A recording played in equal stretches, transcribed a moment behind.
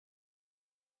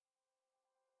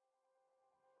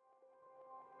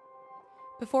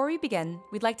Before we begin,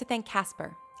 we'd like to thank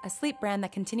Casper, a sleep brand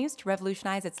that continues to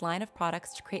revolutionize its line of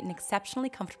products to create an exceptionally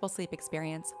comfortable sleep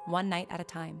experience, one night at a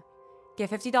time. Get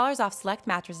 $50 off select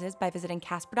mattresses by visiting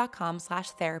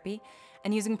casper.com/therapy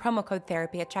and using promo code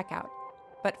therapy at checkout.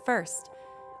 But first,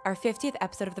 our 50th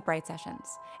episode of the Bright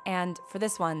Sessions, and for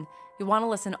this one, you want to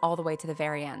listen all the way to the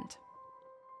very end.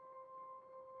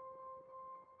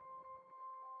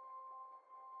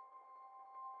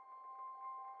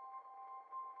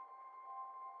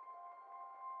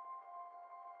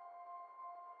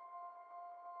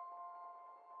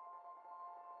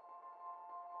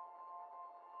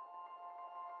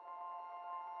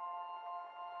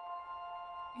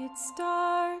 It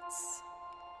starts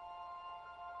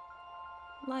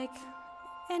like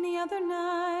any other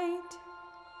night,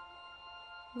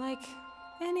 like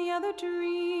any other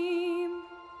dream.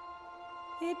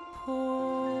 It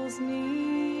pulls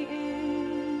me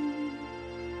in,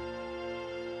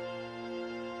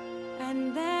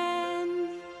 and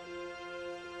then,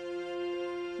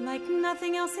 like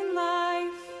nothing else in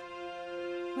life,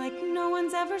 like no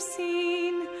one's ever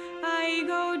seen, I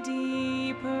go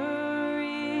deeper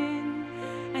in,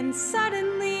 and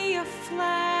suddenly a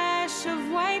flash of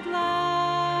white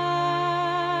light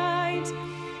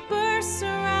bursts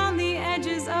around the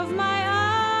edges of my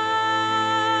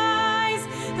eyes.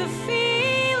 The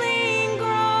feeling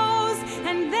grows,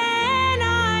 and then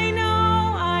I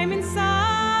know I'm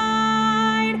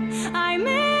inside. I'm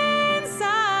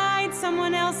inside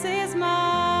someone else's mind.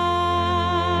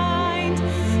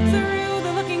 Through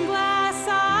the looking glass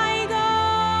I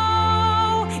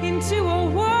go into a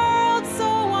world so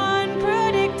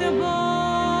unpredictable.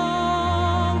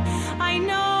 I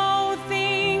know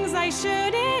things I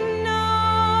shouldn't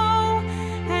know,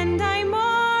 and I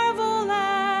marvel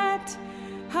at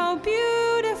how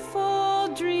beautiful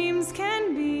dreams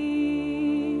can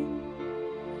be.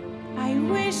 I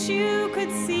wish you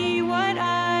could see what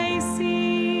I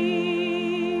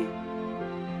see.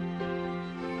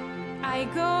 I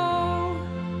go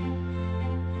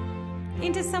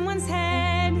into someone's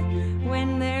head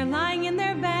when they're lying in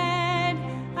their bed.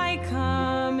 I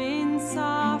come in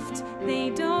soft, they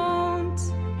don't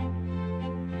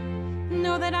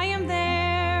know that I am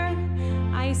there.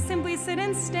 I simply sit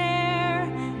and stare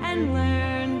and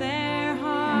learn their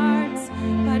hearts.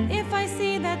 But if I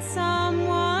see that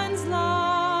someone's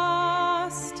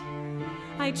lost,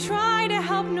 I try to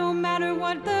help no matter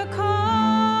what the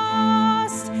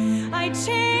cost. I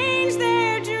change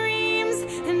their dreams,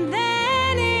 and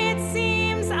then it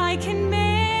seems I can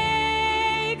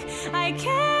make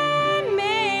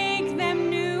them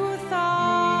new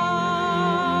thoughts.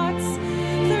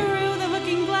 Through the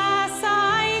looking glass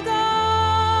I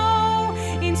go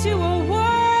into a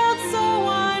world so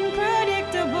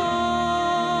unpredictable.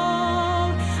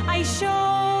 I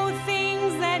show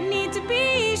things that need to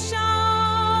be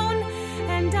shown,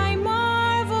 and I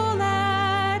marvel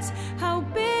at how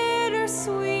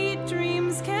bittersweet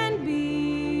dreams can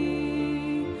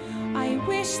be. I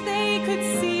wish they could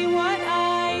see what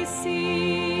I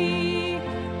see.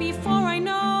 Before I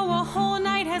know, a whole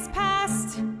night has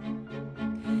passed,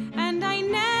 and I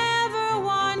never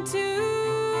want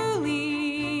to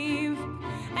leave.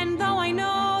 And though I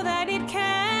know that it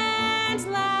can't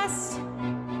last,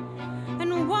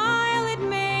 and while it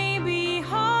may be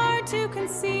hard to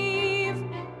conceive,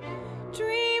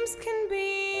 dreams can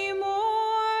be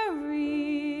more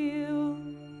real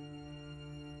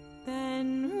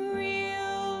than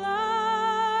real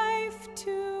life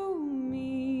to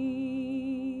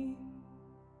me.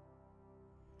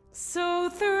 So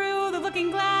through the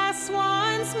looking glass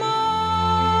once more,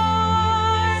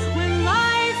 when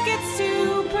life gets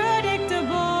too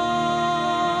predictable,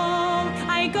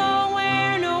 I go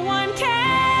where no one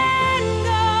can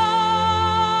go,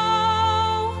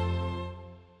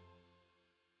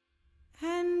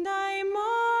 and I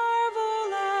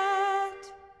marvel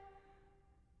at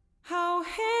how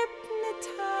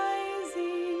hypnotizing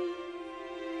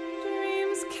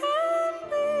dreams can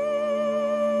be.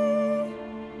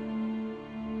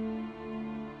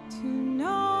 To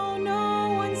know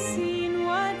no one's seen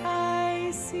what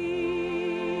I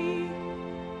see.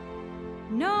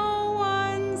 No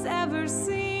one's ever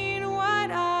seen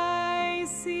what I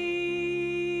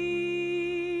see.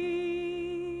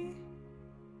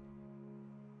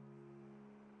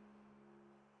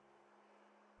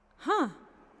 Huh.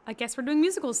 I guess we're doing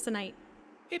musicals tonight.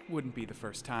 It wouldn't be the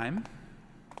first time.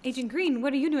 Agent Green,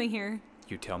 what are you doing here?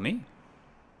 You tell me.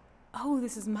 Oh,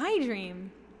 this is my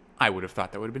dream. I would have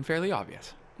thought that would have been fairly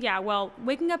obvious. Yeah, well,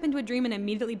 waking up into a dream and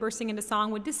immediately bursting into song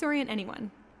would disorient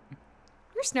anyone.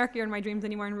 You're snarkier in my dreams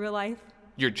than you are in real life.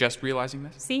 You're just realizing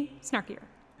this? See? Snarkier.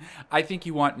 I think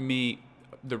you want me,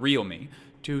 the real me,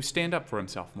 to stand up for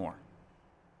himself more.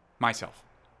 Myself.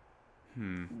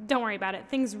 Don't worry about it.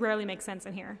 Things rarely make sense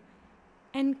in here.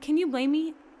 And can you blame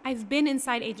me? I've been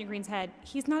inside Agent Green's head.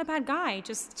 He's not a bad guy,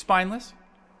 just... Spineless?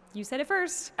 You said it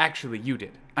first. Actually, you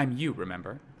did. I'm you,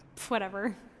 remember?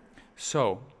 Whatever.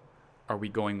 So, are we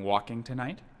going walking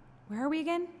tonight? Where are we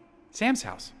again? Sam's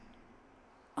house.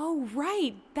 Oh,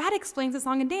 right. That explains the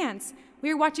song and dance.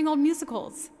 We were watching old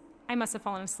musicals. I must have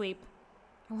fallen asleep.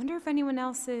 I wonder if anyone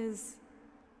else is...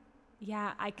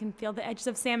 Yeah, I can feel the edges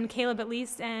of Sam and Caleb at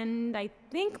least, and I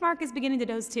think Mark is beginning to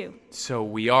doze too. So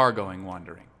we are going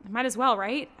wandering. I might as well,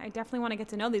 right? I definitely want to get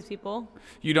to know these people.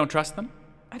 You don't trust them?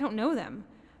 I don't know them.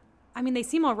 I mean, they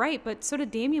seem all right, but so did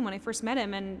Damien when I first met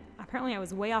him, and apparently I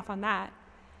was way off on that.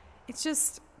 It's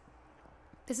just...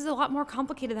 This is a lot more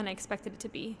complicated than I expected it to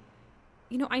be.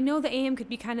 You know, I know the AM could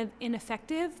be kind of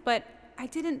ineffective, but I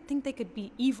didn't think they could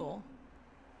be evil.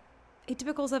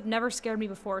 Atypicals have never scared me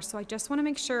before, so I just want to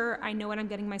make sure I know what I'm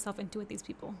getting myself into with these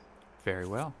people. Very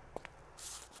well.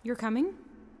 You're coming?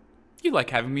 You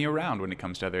like having me around when it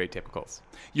comes to other atypicals.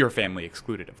 Your family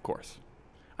excluded, of course.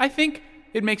 I think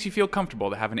it makes you feel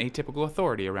comfortable to have an atypical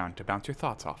authority around to bounce your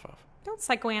thoughts off of. Don't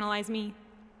psychoanalyze me.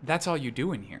 That's all you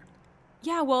do in here.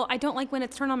 Yeah, well, I don't like when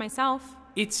it's turned on myself.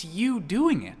 It's you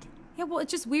doing it. Yeah, well,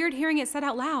 it's just weird hearing it said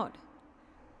out loud.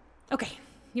 Okay,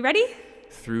 you ready?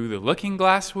 Through the looking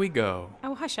glass we go.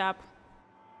 Oh, hush up.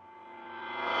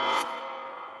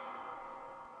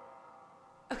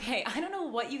 Okay, I don't know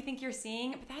what you think you're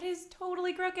seeing, but that is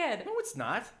totally crooked. No, it's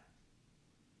not.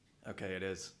 Okay, it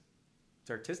is.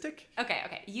 It's artistic?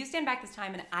 Okay, you stand back this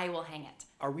time and I will hang it.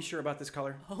 Are we sure about this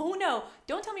color? Oh no,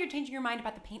 don't tell me you're changing your mind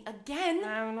about the paint again.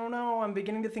 I don't know. I'm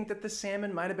beginning to think that the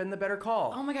salmon might have been the better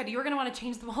call. Oh my god, you're gonna want to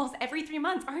change the walls every 3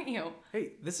 months, aren't you?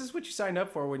 Hey, this is what you signed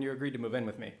up for when you agreed to move in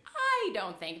with me. I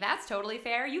don't think that's totally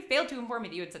fair. You failed to inform me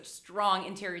that you had such strong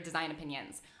interior design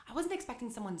opinions. I wasn't expecting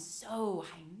someone so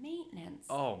high maintenance.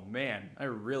 Oh man, I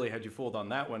really had you fooled on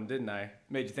that one, didn't I?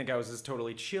 Made you think I was this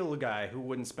totally chill guy who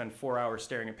wouldn't spend 4 hours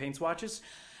staring at paint swatches?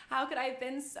 How could I have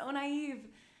been so naive?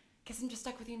 Guess I'm just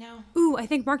stuck with you now. Ooh, I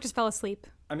think Mark just fell asleep.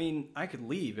 I mean, I could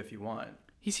leave if you want.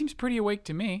 He seems pretty awake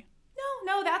to me.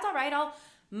 No, that's all right. I'll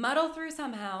muddle through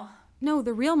somehow. No,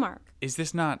 the real Mark. Is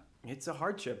this not... It's a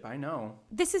hardship, I know.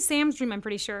 This is Sam's dream, I'm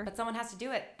pretty sure. But someone has to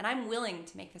do it, and I'm willing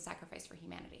to make the sacrifice for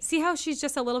humanity. See how she's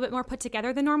just a little bit more put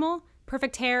together than normal?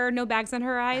 Perfect hair, no bags on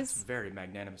her That's eyes. very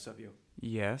magnanimous of you.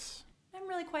 Yes. I'm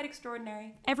really quite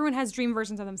extraordinary. Everyone has dream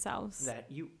versions of themselves.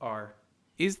 That you are.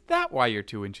 Is that why you're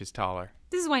 2 inches taller?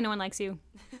 This is why no one likes you.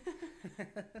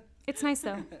 It's nice,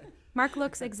 though. Mark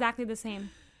looks exactly the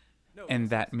same. And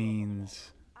that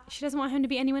means... She doesn't want him to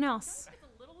be anyone else.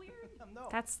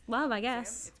 That's love, I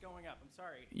guess. It's going up. I'm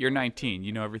sorry. You're 19.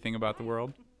 You know everything about the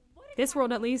world? This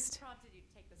world, at least.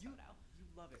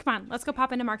 Come on, let's go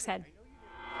pop into Mark's head.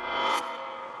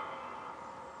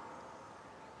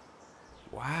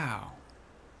 Wow.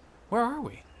 Where are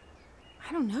we?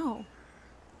 I don't know.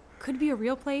 Could be a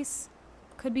real place.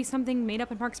 Could be something made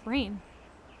up in Mark's brain.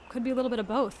 Could be a little bit of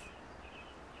both.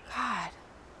 God,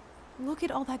 look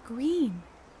at all that green.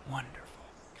 Wonderful.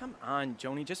 Come on,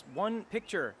 Joni, just one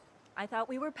picture. I thought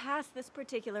we were past this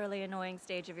particularly annoying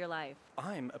stage of your life.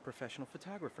 I'm a professional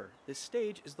photographer. This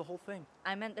stage is the whole thing.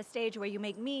 I meant the stage where you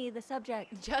make me the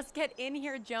subject. Just get in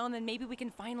here, Joan, then maybe we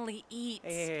can finally eat.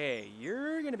 Hey,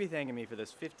 you're gonna be thanking me for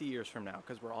this 50 years from now,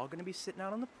 because we're all gonna be sitting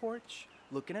out on the porch,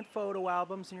 looking at photo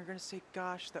albums, and you're gonna say,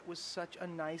 gosh, that was such a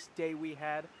nice day we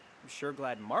had. I'm sure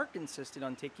glad Mark insisted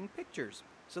on taking pictures,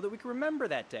 so that we can remember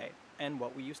that day, and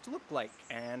what we used to look like,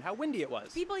 and how windy it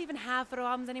was. Do people even have photo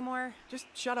albums anymore? Just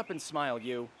shut up and smile,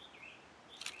 you.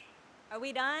 Are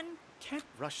we done? Can't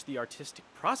rush the artistic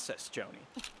process, Joni.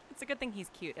 It's a good thing he's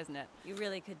cute, isn't it? You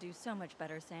really could do so much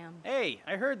better, Sam. Hey,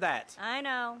 I heard that. I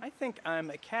know. I think I'm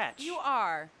a catch. You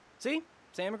are. See?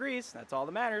 Sam agrees. That's all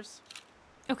that matters.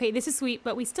 Okay, this is sweet,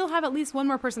 but we still have at least one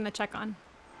more person to check on.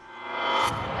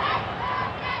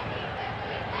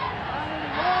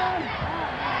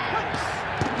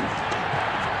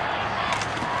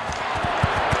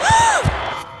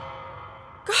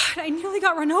 God, I nearly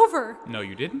got run over. No,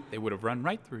 you didn't. They would have run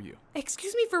right through you.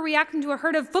 Excuse me for reacting to a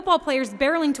herd of football players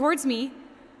barreling towards me.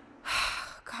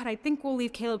 God, I think we'll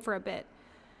leave Caleb for a bit.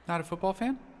 Not a football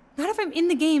fan? Not if I'm in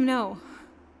the game, no.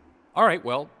 All right,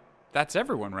 well, that's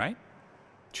everyone, right?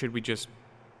 Should we just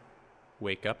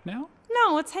wake up now?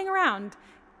 No, let's hang around.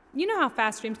 You know how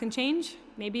fast dreams can change.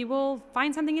 Maybe we'll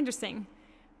find something interesting.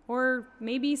 Or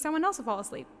maybe someone else will fall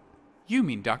asleep. You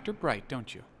mean Dr. Bright,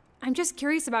 don't you? I'm just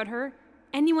curious about her.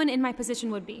 Anyone in my position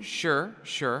would be. Sure.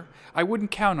 I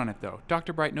wouldn't count on it, though.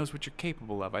 Dr. Bright knows what you're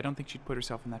capable of. I don't think she'd put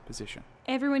herself in that position.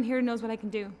 Everyone here knows what I can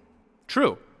do.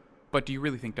 True. But do you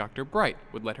really think Dr. Bright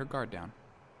would let her guard down?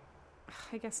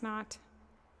 I guess not.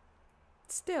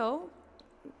 Still,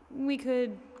 we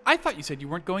could... I thought you said you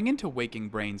weren't going into waking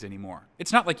brains anymore.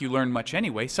 It's not like you learn much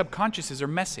anyway. Subconsciouses are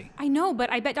messy. I know, but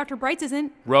I bet Dr. Bright's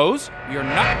isn't. Rose, you're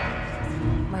not...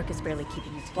 Mark is barely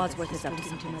keeping it together. Wadsworth is up to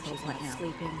something with she's right now.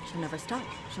 Sleeping. She'll never stop.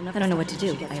 I don't know what to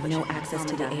do. I have no access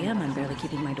to the AM. I'm barely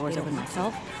keeping my doors open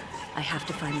myself. I have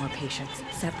to find more patients,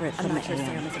 separate from the AM.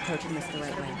 Sam is approaching this the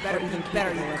right way. Better, or even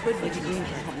better. You could be be doing to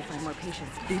help me find more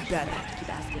patients. Be better. I have to keep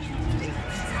asking him.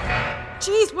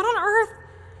 Jeez, what on earth?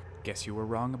 Guess you were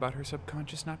wrong about her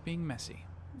subconscious not being messy.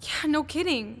 Yeah, no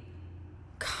kidding.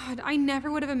 God, I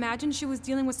never would have imagined she was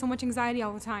dealing with so much anxiety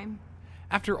all the time.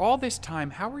 After all this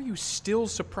time, how are you still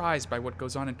surprised by what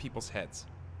goes on in people's heads?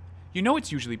 You know it's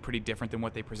usually pretty different than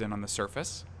what they present on the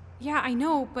surface. Yeah, I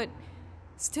know, but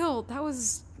still, that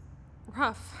was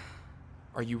rough.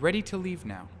 Are you ready to leave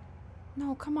now?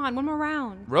 No, come on, one more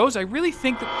round. Rose, I really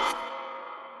think that...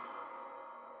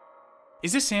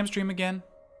 Is this Sam's dream again?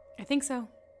 I think so.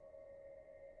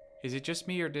 Is it just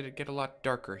me, or did it get a lot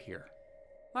darker here?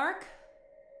 Mark?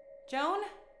 Joan?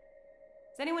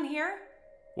 Is anyone here?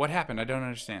 What happened? I don't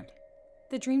understand.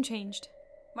 The dream changed.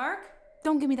 Mark?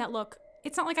 Don't give me that look.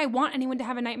 It's not like I want anyone to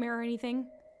have a nightmare or anything.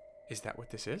 Is that what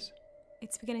this is?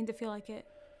 It's beginning to feel like it.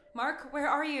 Mark, where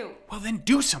are you? Well, then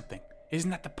do something.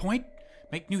 Isn't that the point?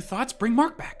 Make new thoughts, bring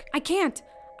Mark back. I can't.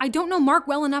 I don't know Mark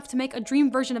well enough to make a dream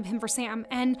version of him for Sam,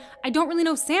 and I don't really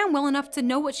know Sam well enough to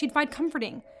know what she'd find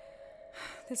comforting.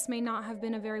 This may not have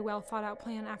been a very well thought out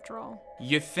plan after all.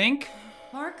 You think?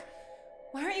 Mark?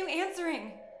 Why aren't you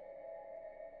answering?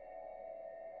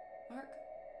 Mark?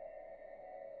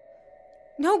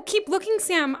 No, keep looking,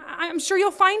 Sam. I'm sure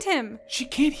you'll find him. She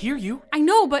can't hear you. I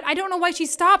know, but I don't know why she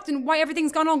stopped and why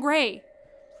everything's gone all gray.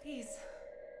 Please,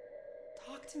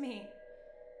 talk to me.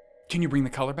 Can you bring the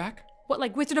color back? What,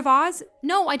 like Wizard of Oz?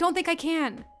 No, I don't think I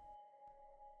can.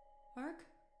 Mark?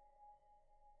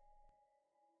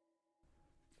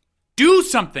 Do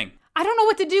something! I don't know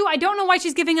what to do. I don't know why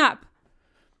she's giving up.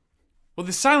 Well,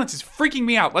 the silence is freaking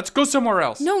me out. Let's go somewhere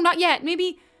else. No, not yet.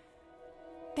 Maybe...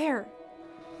 There.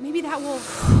 Maybe that will...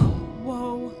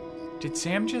 Whoa. Did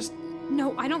Sam just...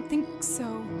 No, I don't think so.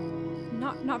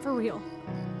 Not for real.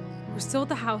 We're still at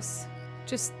the house.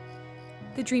 Just...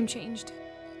 the dream changed.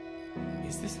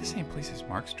 Is this the same place as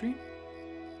Mark's dream?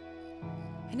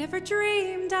 I never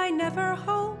dreamed, I never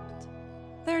hoped.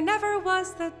 There never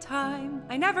was the time.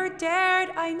 I never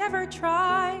dared, I never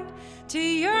tried to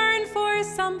yearn for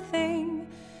something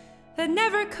that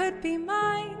never could be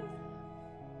mine.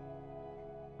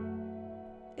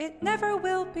 It never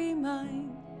will be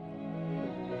mine.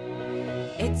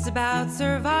 It's about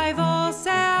survival,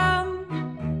 Sam.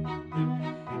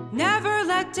 Never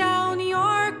let down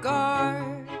your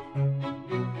guard.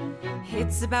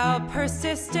 It's about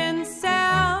persistence,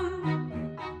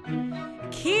 Sam.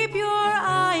 Keep your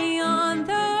eye on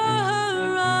the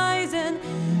horizon.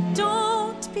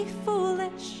 Don't be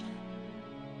foolish.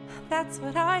 That's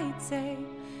what I'd say.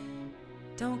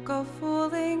 Don't go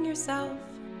fooling yourself.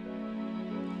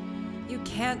 You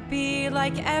can't be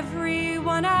like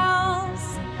everyone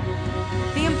else.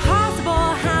 The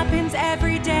impossible happens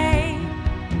every day.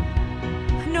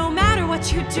 No matter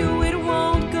what you do, it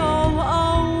won't go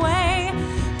away.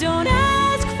 Don't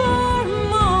ask for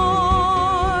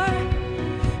more.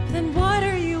 Then what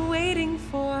are you waiting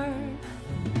for?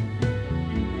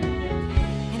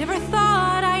 I never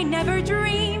thought, I never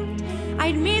dreamed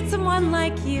I'd meet someone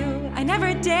like you. I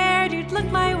never dared you'd look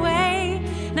my way,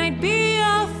 and I'd be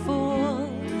a fool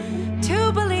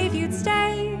to believe you'd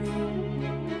stay.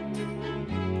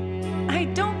 I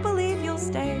don't believe you'll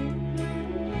stay.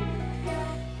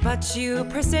 But you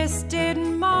persisted,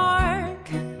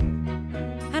 Mark,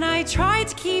 and I tried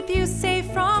to keep you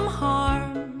safe from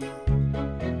harm.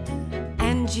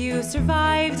 And you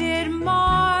survived it,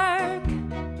 Mark,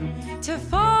 to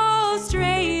fall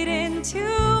straight into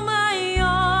my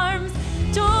arms.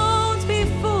 Don't be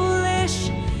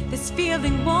foolish, this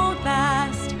feeling won't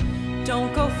last.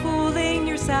 Don't go fooling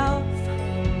yourself.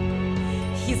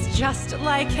 He's just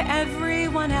like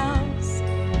everyone else.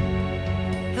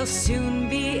 He'll soon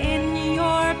be in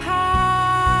your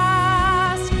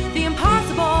past. The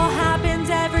impossible happens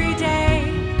every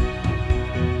day.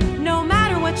 No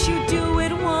matter what you do,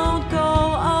 it won't go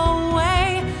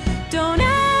away. Don't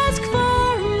ask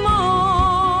for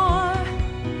more.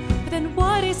 But then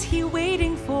what is he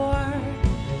waiting for?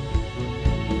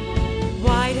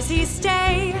 Why does he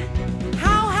stay?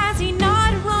 How has he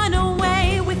not run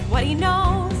away with what he knows?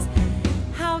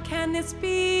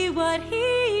 be what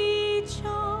he chose.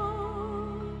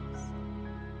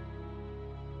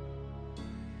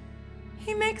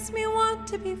 He makes me want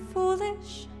to be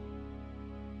foolish.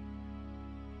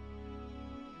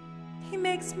 He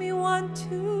makes me want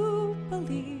to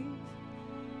believe.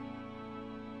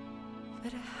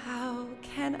 But how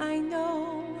can I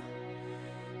know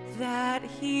that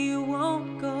he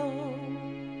won't go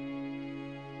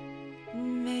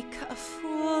make a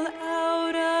fool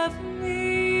out of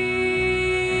me?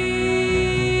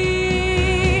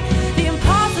 The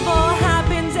impossible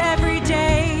happens every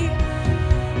day.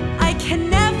 I can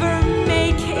never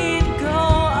make it go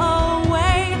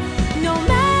away, no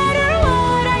matter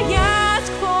what I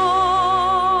ask for.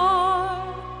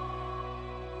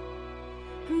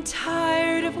 I'm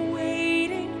tired of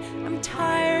waiting, I'm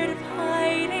tired of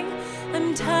hiding,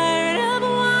 I'm tired of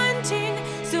wanting,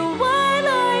 so while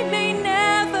I may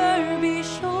never be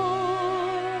sure,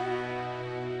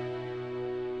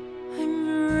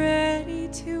 I'm ready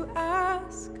to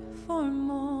ask for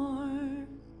more.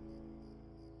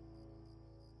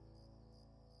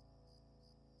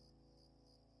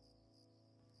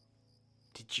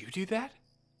 Did you do that?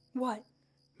 What?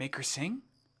 Make her sing?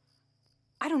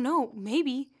 I don't know,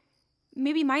 maybe.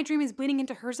 Maybe my dream is bleeding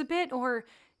into hers a bit, or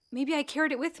maybe I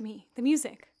carried it with me, the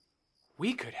music.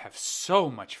 We could have so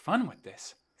much fun with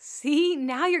this. See,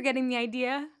 now you're getting the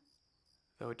idea.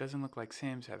 Though it doesn't look like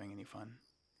Sam's having any fun.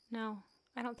 No,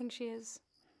 I don't think she is.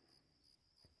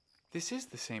 This is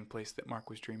the same place that Mark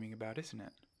was dreaming about, isn't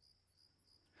it?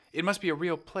 It must be a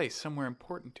real place, somewhere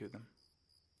important to them.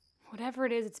 Whatever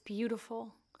it is, it's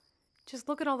beautiful. Just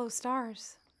look at all those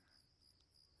stars.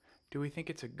 Do we think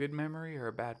it's a good memory or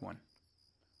a bad one?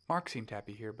 Mark seemed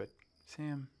happy here, but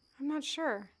Sam... I'm not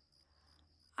sure.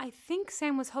 I think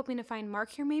Sam was hoping to find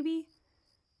Mark here, maybe?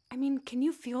 I mean, can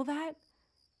you feel that?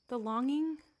 The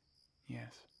longing?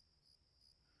 Yes.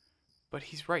 But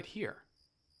he's right here.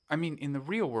 I mean, in the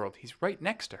real world, he's right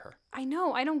next to her. I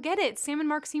know, I don't get it. Sam and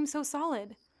Mark seem so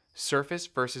solid. Surface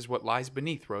versus what lies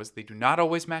beneath, Rose. They do not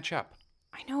always match up.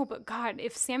 I know, but God,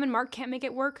 if Sam and Mark can't make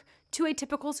it work, two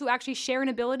atypicals who actually share an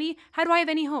ability, how do I have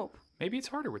any hope? Maybe it's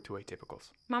harder with two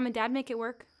atypicals. Mom and Dad make it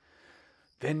work.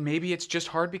 Then maybe it's just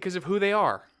hard because of who they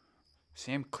are.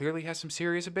 Sam clearly has some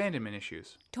serious abandonment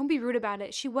issues. Don't be rude about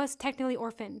it. She was technically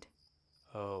orphaned.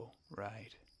 Oh,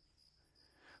 right.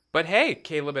 But hey,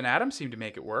 Caleb and Adam seem to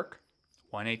make it work.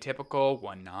 One atypical,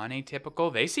 one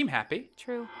non-atypical. They seem happy.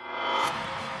 True.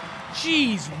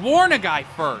 Jeez, warn a guy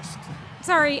first.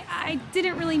 Sorry, I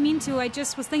didn't really mean to. I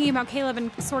just was thinking about Caleb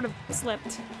and sort of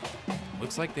slipped.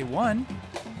 Looks like they won.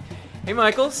 Hey,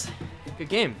 Michaels. Good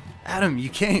game. Adam, you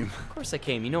came. Of course I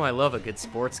came. You know I love a good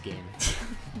sports game.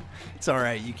 It's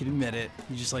alright, you can admit it.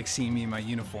 You just like seeing me in my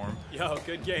uniform. Yo,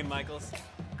 good game, Michaels.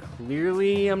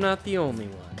 Clearly, I'm not the only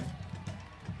one.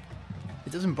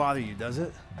 It doesn't bother you, does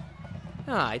it?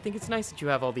 Ah, I think it's nice that you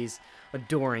have all these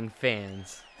adoring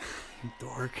fans.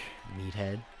 Dork.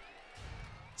 Meathead.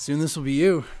 Soon this will be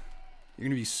you. You're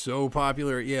gonna be so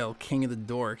popular at Yale, king of the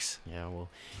dorks. Yeah, well,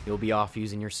 you'll be off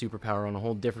using your superpower on a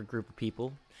whole different group of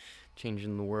people,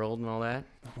 changing the world and all that.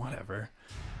 Whatever.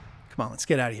 Come on, let's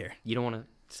get out of here. You don't want to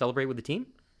celebrate with the team?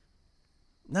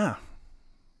 Nah.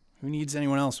 Who needs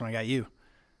anyone else when I got you?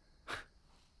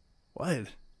 What?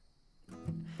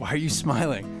 Why are you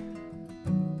smiling?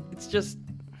 It's just,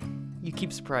 you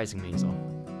keep surprising me is all.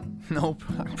 Nope,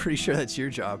 I'm pretty sure that's your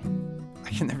job. I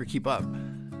can never keep up.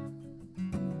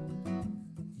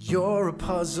 You're a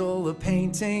puzzle, a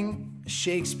painting, a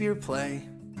Shakespeare play.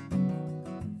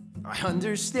 I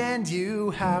understand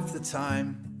you half the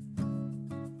time.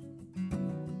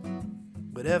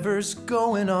 Whatever's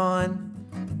going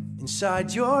on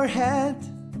inside your head,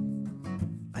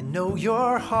 I know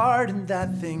your heart and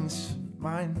that thing's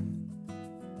mine.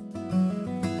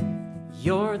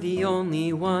 You're the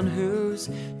only one who's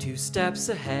 2 steps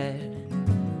ahead.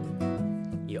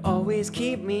 You always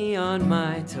keep me on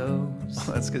my toes.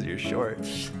 Oh, that's because you're short.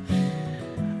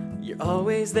 You're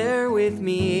always there with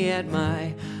me at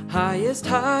my highest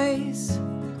highs.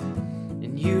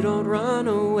 And you don't run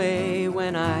away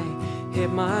when I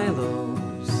hit my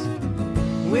lows.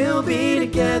 We'll be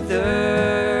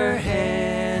together,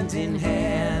 hand in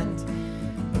hand.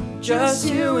 Just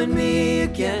you and me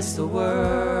against the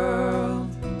world.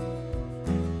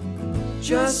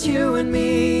 Just you and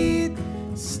me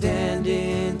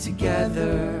standing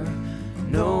together,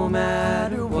 no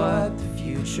matter what the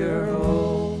future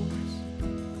holds.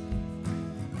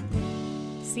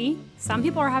 See? Some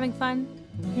people are having fun.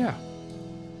 Yeah,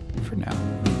 for now.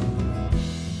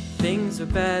 Things are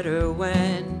better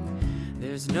when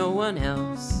there's no one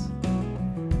else.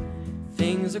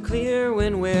 Things are clear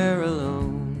when we're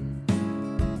alone.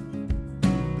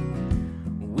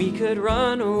 We could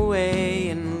run away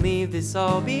and leave this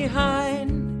all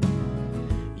behind.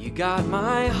 You got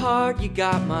my heart, you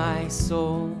got my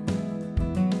soul.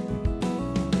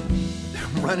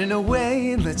 I'm running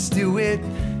away, let's do it.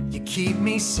 You keep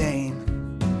me sane.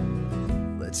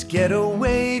 Let's get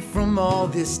away from all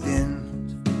this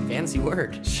din. Fancy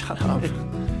word. Shut up.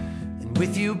 And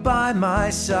with you by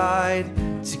my side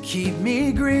to keep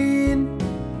me green,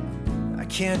 I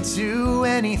can't do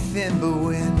anything but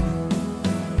win.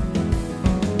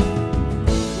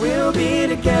 We'll be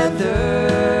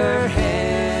together,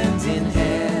 hand in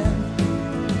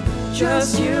hand,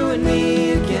 just you and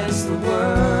me against the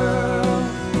world.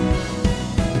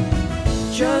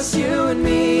 Just you and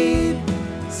me,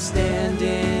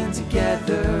 standing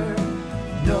together,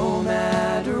 no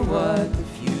matter what the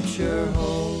future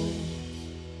holds.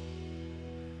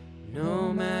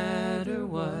 No matter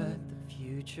what the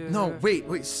future. No,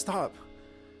 wait, stop.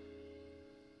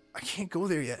 I can't go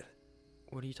there yet.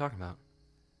 What are you talking about?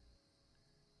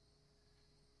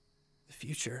 The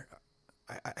future.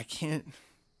 I can't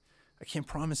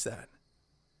promise that.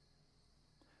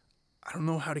 I don't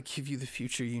know how to give you the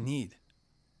future you need.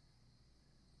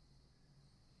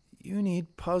 You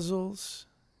need puzzles,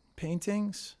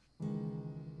 paintings,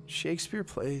 Shakespeare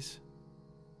plays.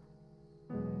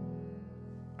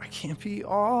 I can't be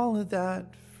all of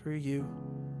that for you.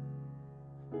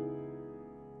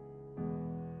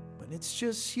 When it's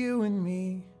just you and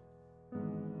me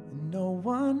and no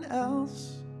one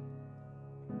else,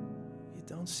 you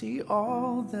don't see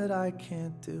all that I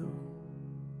can't do.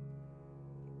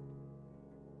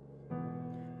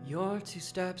 You're 2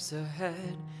 steps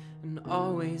ahead and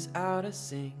always out of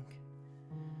sync.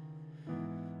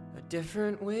 A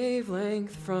different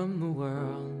wavelength from the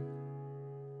world.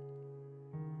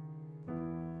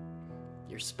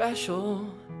 You're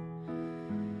special,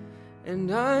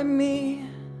 and I'm me.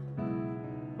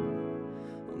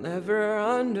 I'll never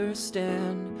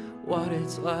understand what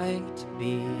it's like to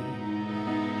be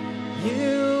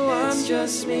you. I'm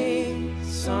just me,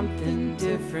 something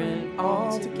different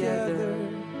altogether.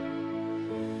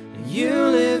 You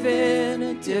live in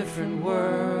a different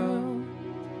world.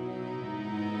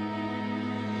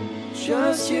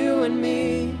 Just you and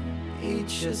me,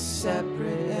 each a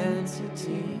separate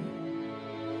entity.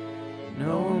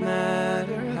 No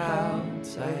matter how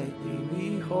tightly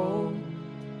we hold.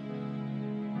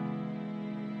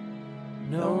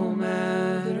 No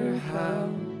matter how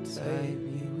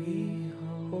tightly we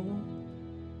hold.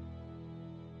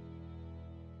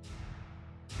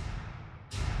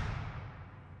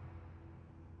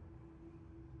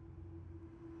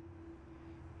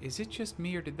 Is it just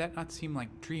me, or did that not seem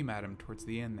like Dream Adam towards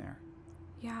the end there?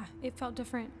 Yeah, it felt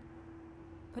different.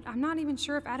 But I'm not even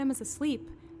sure if Adam is asleep.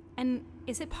 And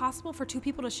is it possible for 2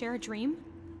 people to share a dream?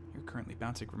 You're currently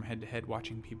bouncing from head to head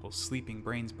watching people's sleeping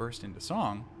brains burst into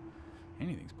song.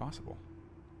 Anything's possible.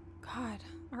 God,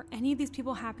 are any of these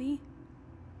people happy?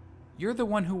 You're the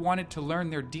one who wanted to learn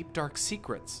their deep, dark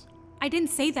secrets. I didn't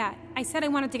say that. I said I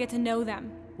wanted to get to know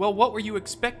them. Well, what were you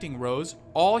expecting, Rose?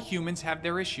 All humans have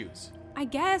their issues. I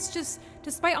guess, just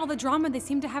despite all the drama, they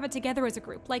seem to have it together as a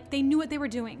group, like they knew what they were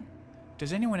doing.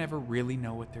 Does anyone ever really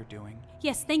know what they're doing?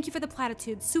 Yes, thank you for the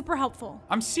platitude. Super helpful.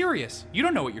 I'm serious. You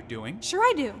don't know what you're doing. Sure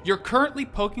I do. You're currently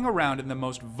poking around in the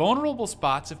most vulnerable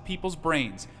spots of people's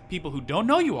brains. People who don't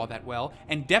know you all that well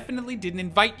and definitely didn't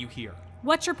invite you here.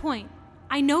 What's your point?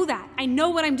 I know that. I know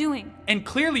what I'm doing. And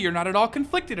clearly you're not at all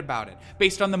conflicted about it,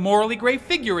 based on the morally gray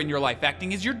figure in your life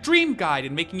acting as your dream guide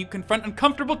and making you confront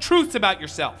uncomfortable truths about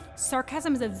yourself.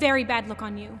 Sarcasm is a very bad look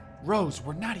on you. Rose,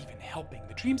 we're not even helping.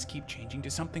 The dreams keep changing to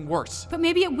something worse. But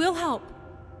maybe it will help.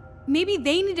 Maybe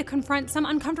they need to confront some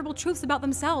uncomfortable truths about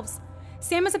themselves.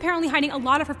 Sam is apparently hiding a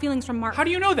lot of her feelings from Mark. How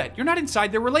do you know that? You're not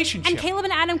inside their relationship. And Caleb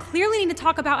and Adam clearly need to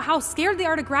talk about how scared they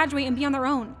are to graduate and be on their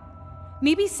own.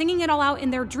 Maybe singing it all out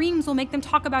in their dreams will make them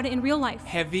talk about it in real life.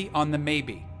 Heavy on the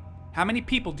maybe. How many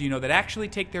people do you know that actually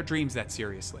take their dreams that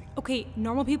seriously? Okay,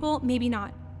 normal people, maybe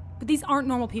not. But these aren't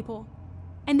normal people.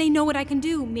 And they know what I can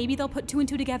do. Maybe they'll put 2 and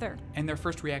 2 together. And their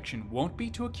first reaction won't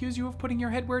be to accuse you of putting your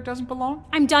head where it doesn't belong?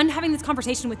 I'm done having this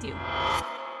conversation with you.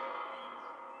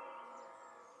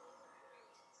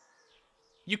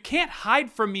 You can't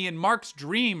hide from me in Mark's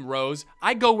dream, Rose.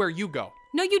 I go where you go.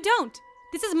 No, you don't.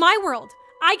 This is my world.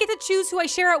 I get to choose who I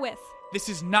share it with. This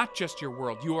is not just your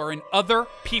world. You are in other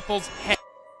people's heads.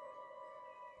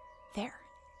 There.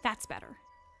 That's better.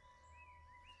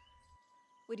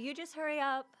 Would you just hurry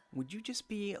up? Would you just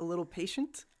be a little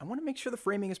patient? I want to make sure the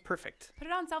framing is perfect. Put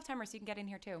it on self-timer so you can get in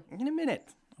here too. In a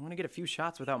minute. I want to get a few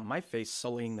shots without my face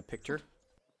sullying the picture.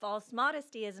 False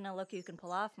modesty isn't a look you can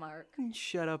pull off, Mark.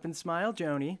 Shut up and smile,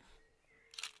 Joni.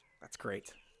 That's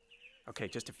great. Okay,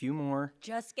 just a few more.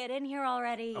 Just get in here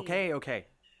already. Okay.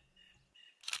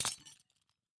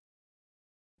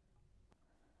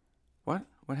 What?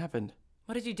 What happened?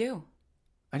 What did you do?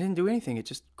 I didn't do anything. It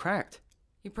just cracked.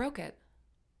 You broke it.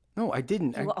 No, I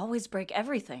didn't. You always break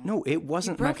everything. No, it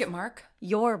wasn't. You broke it, Mark.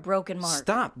 You're broken, Mark.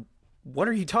 Stop. What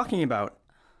are you talking about?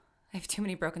 I have too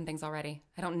many broken things already.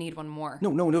 I don't need one more.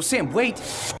 No, Sam, wait!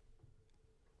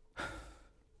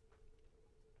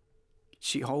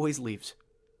 She always leaves.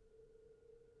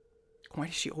 Why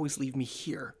does she always leave me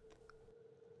here?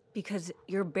 Because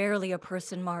you're barely a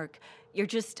person, Mark. You're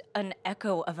just an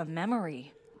echo of a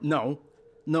memory. No,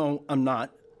 I'm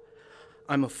not.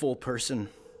 I'm a full person.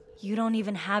 You don't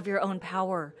even have your own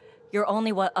power. You're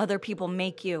only what other people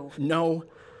make you. No,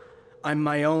 I'm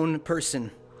my own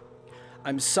person.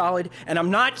 I'm solid, and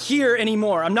I'm not here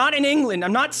anymore. I'm not in England.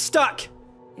 I'm not stuck.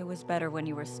 It was better when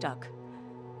you were stuck.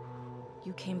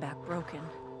 You came back broken.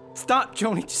 Stop,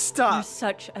 Joni, just stop. You're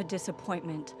such a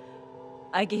disappointment.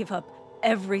 I gave up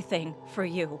everything for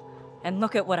you, and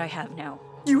look at what I have now.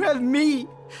 You have me.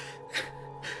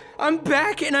 I'm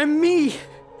back, and I'm me.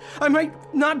 I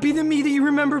might not be the me that you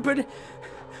remember, but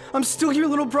I'm still your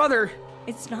little brother.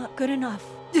 It's not good enough.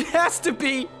 It has to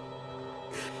be.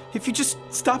 If you just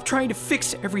stop trying to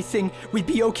fix everything, we'd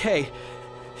be okay.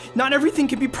 Not everything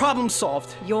can be problem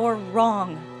solved. You're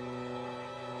wrong.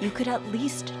 You could at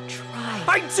least try.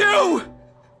 I do!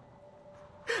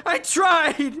 I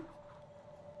tried!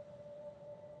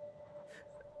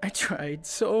 I tried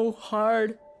so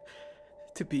hard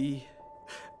to be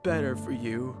better for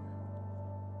you.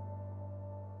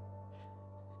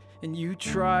 And you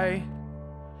try,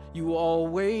 you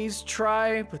always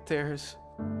try, but there's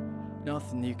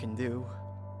nothing you can do.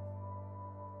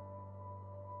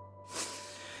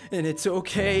 And it's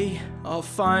okay, I'll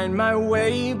find my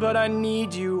way, but I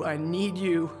need you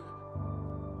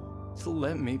to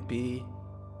let me be.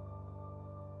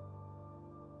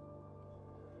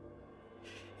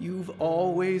 You've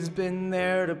always been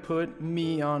there to put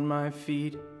me on my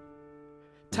feet,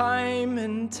 time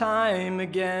and time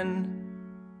again.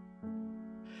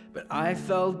 But I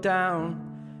fell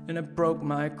down and I broke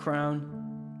my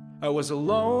crown. I was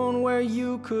alone where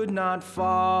you could not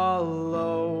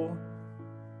follow.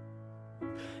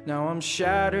 Now I'm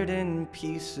shattered in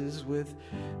pieces with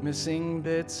missing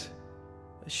bits,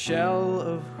 a shell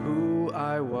of who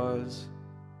I was,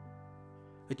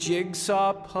 a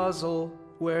jigsaw puzzle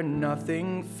where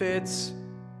nothing fits.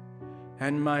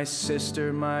 And my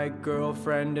sister, my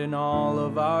girlfriend, and all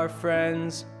of our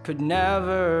friends could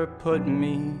never put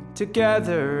me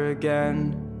together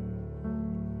again.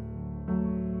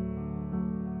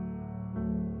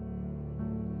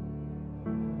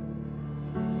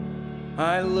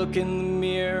 I look in the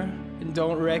mirror and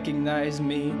don't recognize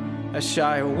me. I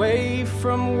shy away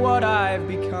from what I've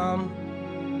become.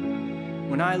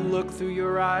 When I look through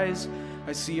your eyes,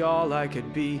 I see all I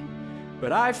could be.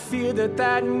 But I fear that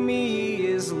that me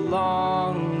is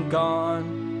long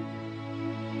gone.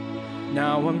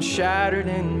 Now I'm shattered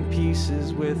in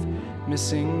pieces with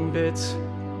missing bits,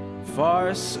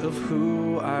 farce of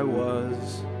who I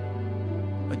was.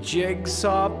 A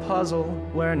jigsaw puzzle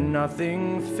where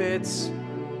nothing fits.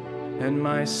 And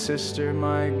my sister,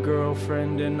 my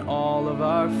girlfriend, and all of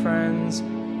our friends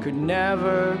could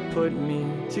never put me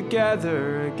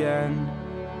together again.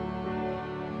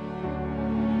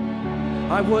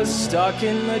 I was stuck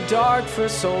in the dark for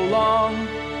so long,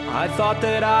 I thought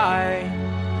that I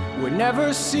would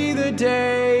never see the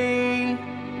day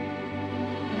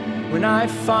when I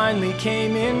finally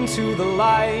came into the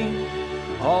light.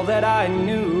 All that I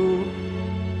knew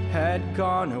had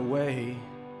gone away.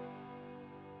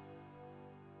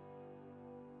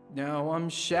 Now I'm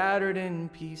shattered in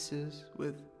pieces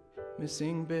with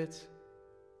missing bits,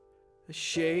 a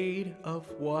shade of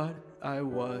what I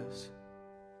was.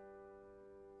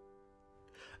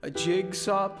 A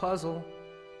jigsaw puzzle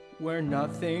where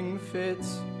nothing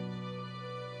fits.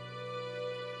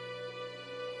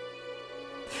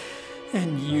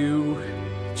 And you,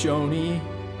 Joni,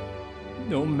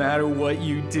 no matter what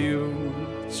you do,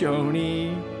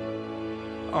 Joni,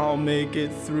 I'll make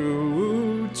it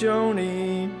through,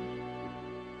 Joni.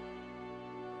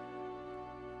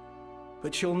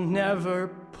 But you'll never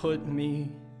put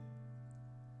me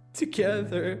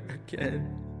together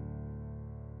again.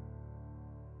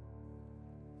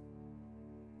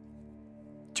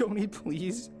 Joni,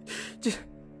 please. Just...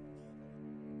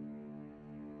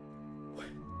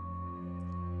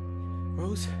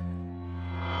 Rose?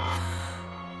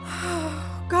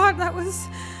 Oh, God, that was...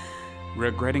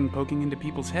 Regretting poking into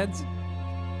people's heads?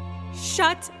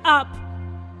 Shut up!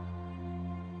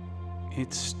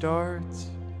 It starts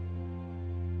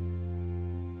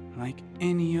like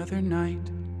any other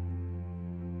night,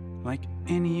 like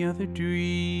any other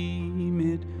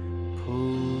dream. It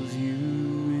pulls you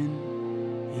in,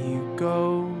 you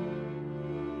go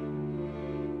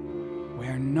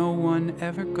where no one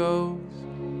ever goes,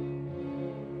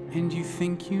 and you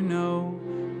think you know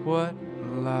what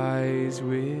lies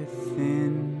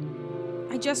within.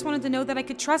 I just wanted to know that I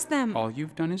could trust them. All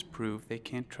you've done is prove they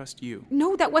can't trust you.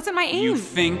 No, that wasn't my aim. You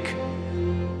think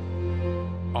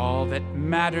all that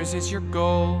matters is your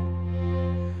goal,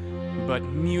 but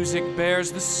music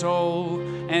bears the soul,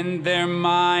 and their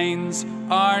minds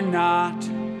are not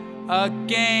a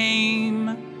game.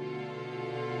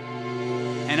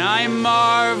 And I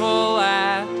marvel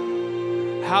at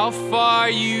how far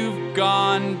you've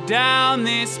gone down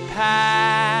this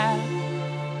path,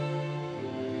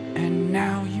 and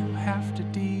now you have to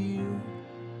deal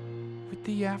with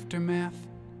the aftermath.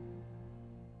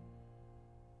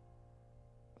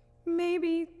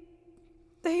 Maybe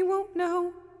they won't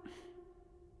know.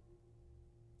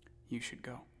 You should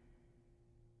go.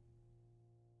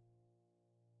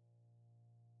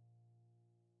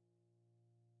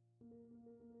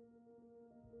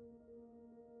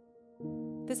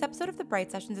 This episode of The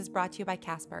Bright Sessions is brought to you by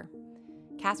Casper.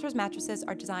 Casper's mattresses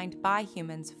are designed by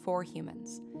humans for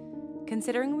humans.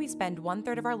 Considering we spend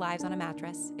 1/3 of our lives on a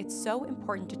mattress, it's so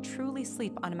important to truly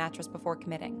sleep on a mattress before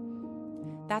committing.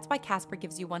 That's why Casper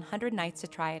gives you 100 nights to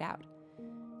try it out.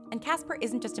 And Casper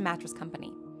isn't just a mattress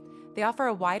company. They offer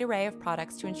a wide array of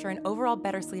products to ensure an overall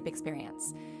better sleep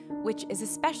experience, which is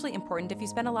especially important if you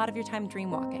spend a lot of your time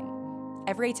dreamwalking.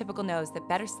 Every atypical knows that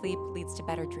better sleep leads to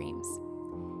better dreams.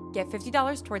 Get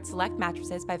 $50 towards select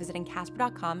mattresses by visiting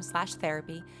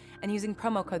casper.com/therapy and using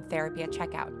promo code therapy at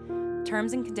checkout.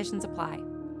 Terms and conditions apply.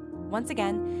 Once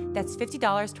again, that's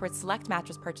 $50 towards select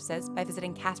mattress purchases by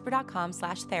visiting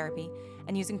casper.com/therapy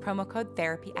and using promo code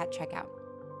therapy at checkout.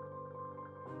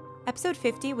 Episode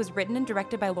 50 was written and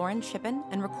directed by Lauren Shippen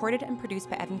and recorded and produced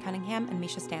by Evan Cunningham and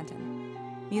Misha Stanton.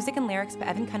 Music and lyrics by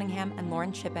Evan Cunningham and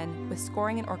Lauren Shippen, with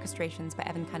scoring and orchestrations by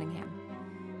Evan Cunningham.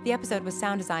 The episode was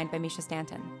sound designed by Misha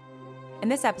Stanton. In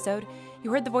this episode, you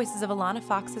heard the voices of Alana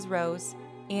Fox as Rose,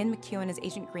 Ian McEwen as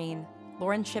Agent Green,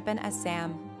 Lauren Shippen as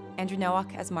Sam, Andrew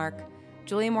Nowak as Mark,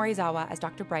 Julia Morizawa as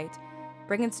Dr. Bright,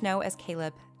 Brigham Snow as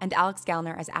Caleb, and Alex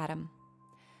Gallner as Adam.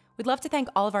 We'd love to thank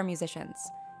all of our musicians: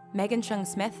 Megan Chung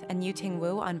Smith and Yu Ting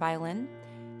Wu on violin,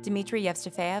 Dmitry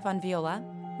Yevstafeev on viola,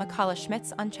 Makala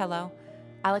Schmitz on cello,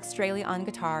 Alex Straley on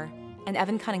guitar, and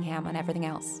Evan Cunningham on everything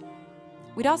else.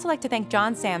 We'd also like to thank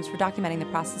John Sams for documenting the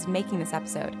process of making this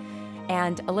episode,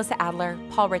 and Alyssa Adler,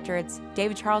 Paul Richards,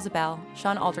 David Charles Abell,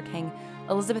 Sean Alderking,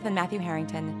 Elizabeth and Matthew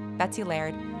Harrington, Betsy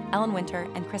Laird, Ellen Winter,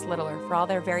 and Chris Littler for all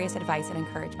their various advice and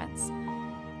encouragements.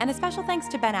 And a special thanks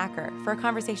to Ben Acker for a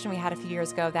conversation we had a few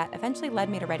years ago that eventually led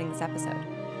me to writing this episode.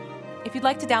 If you'd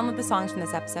like to download the songs from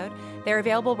this episode, they're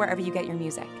available wherever you get your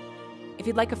music. If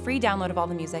you'd like a free download of all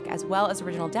the music, as well as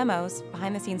original demos,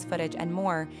 behind-the-scenes footage, and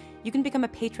more, you can become a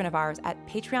patron of ours at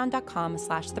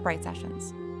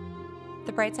patreon.com/thebrightsessions.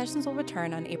 The Bright Sessions will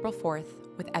return on April 4th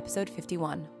with episode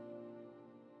 51.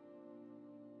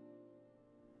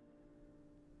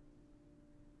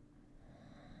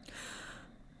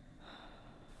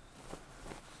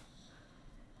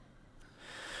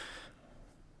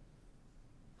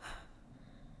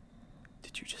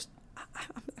 Did you just...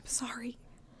 I'm sorry.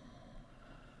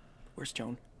 Where's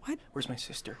Joan? What? Where's my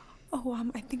sister? Oh,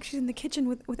 I think she's in the kitchen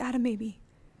with Adam, maybe.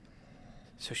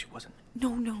 So she wasn't...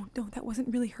 No, that wasn't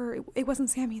really her. It wasn't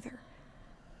Sam either.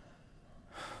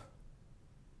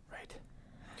 Right.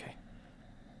 Okay.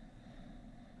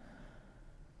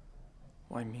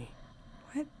 Why me?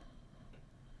 What?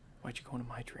 Why'd you go into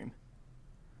my dream?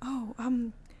 Oh, I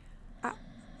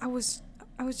was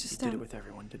just... You did it with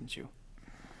everyone, didn't you?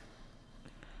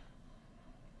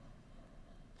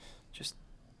 Just...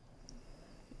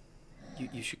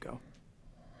 You should go.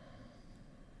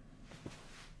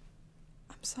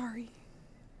 I'm sorry.